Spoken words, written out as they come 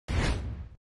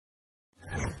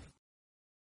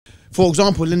for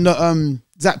example, in the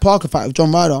Zach Parker fight with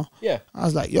John Ryder, yeah, I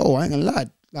was like, yo, I ain't gonna lie,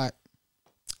 like,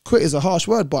 quit is a harsh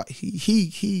word, but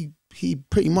he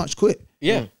pretty much quit.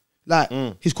 Yeah, like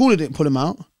his caller didn't pull him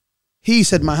out. He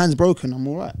said, my hand's broken, I'm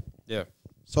all right. Yeah.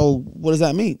 So what does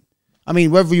that mean? I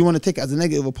mean, whether you want to take it as a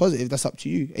negative or positive, that's up to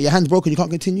you. Your hand's broken, you can't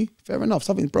continue. Fair enough,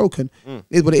 something's broken. It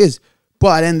is what it is.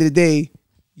 But at the end of the day,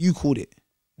 you called it.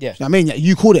 Yeah. You know what I mean? Yeah,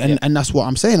 you called it, and that's what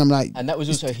I'm saying. I'm like... And that was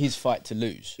also his fight to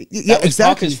lose. Yeah, that was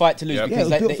exactly. Parker's fight to lose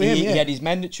because he had his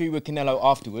mandatory with Canelo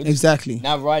afterwards. Exactly.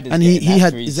 Now Ryder's and getting he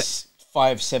had his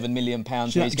 $5-7 million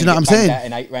pounds. Do He's you know going what I'm to get saying? that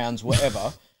in 8 rounds,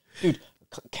 whatever. Dude,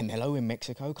 Canelo in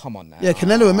Mexico? Come on now. Yeah,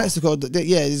 Canelo in Mexico,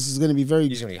 yeah, this is going to be very...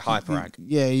 He's going to be hyper-ag.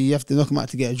 Yeah, you have to knock him out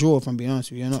to get a draw, if I'm being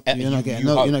honest with you. You're not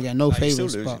getting no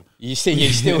favours. You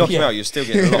still knock him out, you're still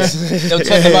getting lost. They'll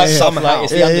turn the lights off like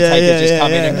it's the Undertaker just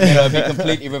come in and Canelo be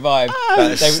completely revived.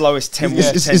 The slowest 10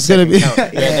 it's going to be... Yeah,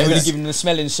 they would have given him the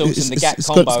smelling salts and the gap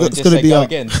combo and just say go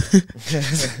again.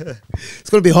 It's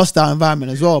going to be a hostile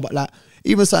environment as well, but like,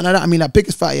 even something like that, I mean, like,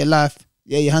 biggest fight of your life,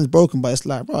 yeah, your hand's broken, but it's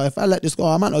like, bro, if I let this go,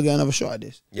 I might not get another shot at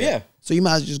this. Yeah. So you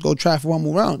might as well just go try for one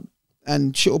more round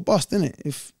and shit will bust, innit?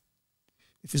 If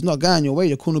it's not going your way,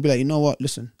 your corner will be like, you know what,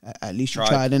 listen, at least you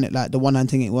tried, innit? Like, the one hand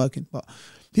thing ain't working. But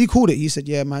he called it. He said,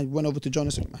 yeah, man, went over to John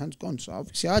and said, my hand's gone. So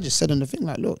obviously I just said on the thing,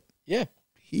 like, look. Yeah.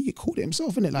 He called it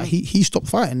himself, innit? Like, he stopped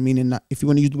fighting, meaning that if you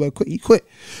want to use the word quit, he quit.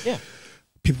 Yeah.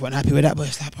 People weren't happy with that, but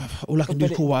it's like, all I can do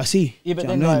is call what I see. Yeah, but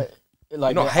then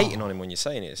you're not hating on him when you're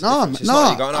saying it. It's no. like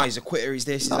you're going, oh, he's a quitter, he's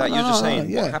this, he's that. You're just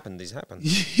saying what happened is happened.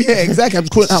 Yeah, exactly. I'm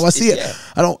just calling it how I see it. Yeah.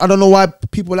 I don't know why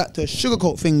people like to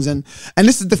sugarcoat things, and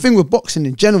this is the thing with boxing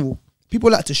in general. People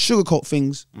like to sugarcoat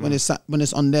things when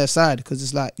it's on their side, because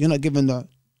it's like you're not giving the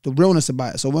realness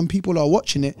about it. So when people are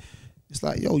watching it, it's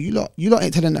like, yo, you lot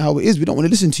ain't telling it how it is. We don't want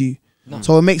to listen to you. No.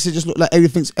 So it makes it just look like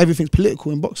everything's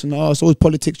political in boxing. Oh, it's always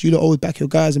politics. You lot always back your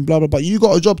guys and blah blah. But you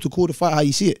got a job to call the fight how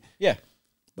you see it. Yeah.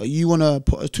 But you want to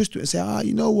put a twist to it and say,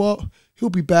 you know what? He'll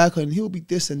be back and he'll be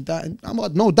this and that. And I'm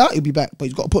like, no doubt he'll be back, but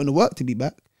he's got to put in the work to be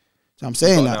back. So I'm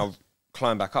saying that. Now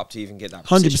climb back up to even get that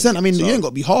 100%. I mean, you ain't got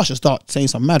to be harsh and start saying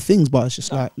some mad things, but it's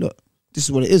just like, look, this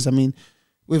is what it is. I mean,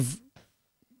 with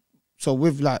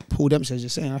like Paul Dempsey, as you're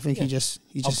saying, I think he just...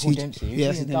 Paul Dempsey.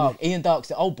 Ian Dark. Ian Dark's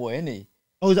the old boy, isn't he?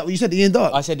 Oh, is that what you said, Ian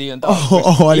Dark? I said Ian Dark.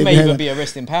 He may even be a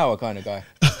rest in power kind of guy.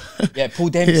 Yeah, Paul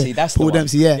Dempsey, that's Paul the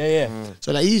Dempsey, one. yeah. Yeah.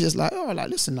 So like he's just like,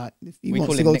 listen, like if he We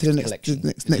wants call to him go next to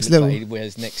the next level. Like he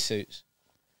wears next suits.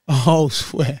 Oh,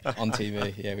 swear. On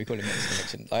TV, yeah, we call him next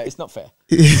collection. Like, it's not fair.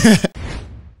 Yeah.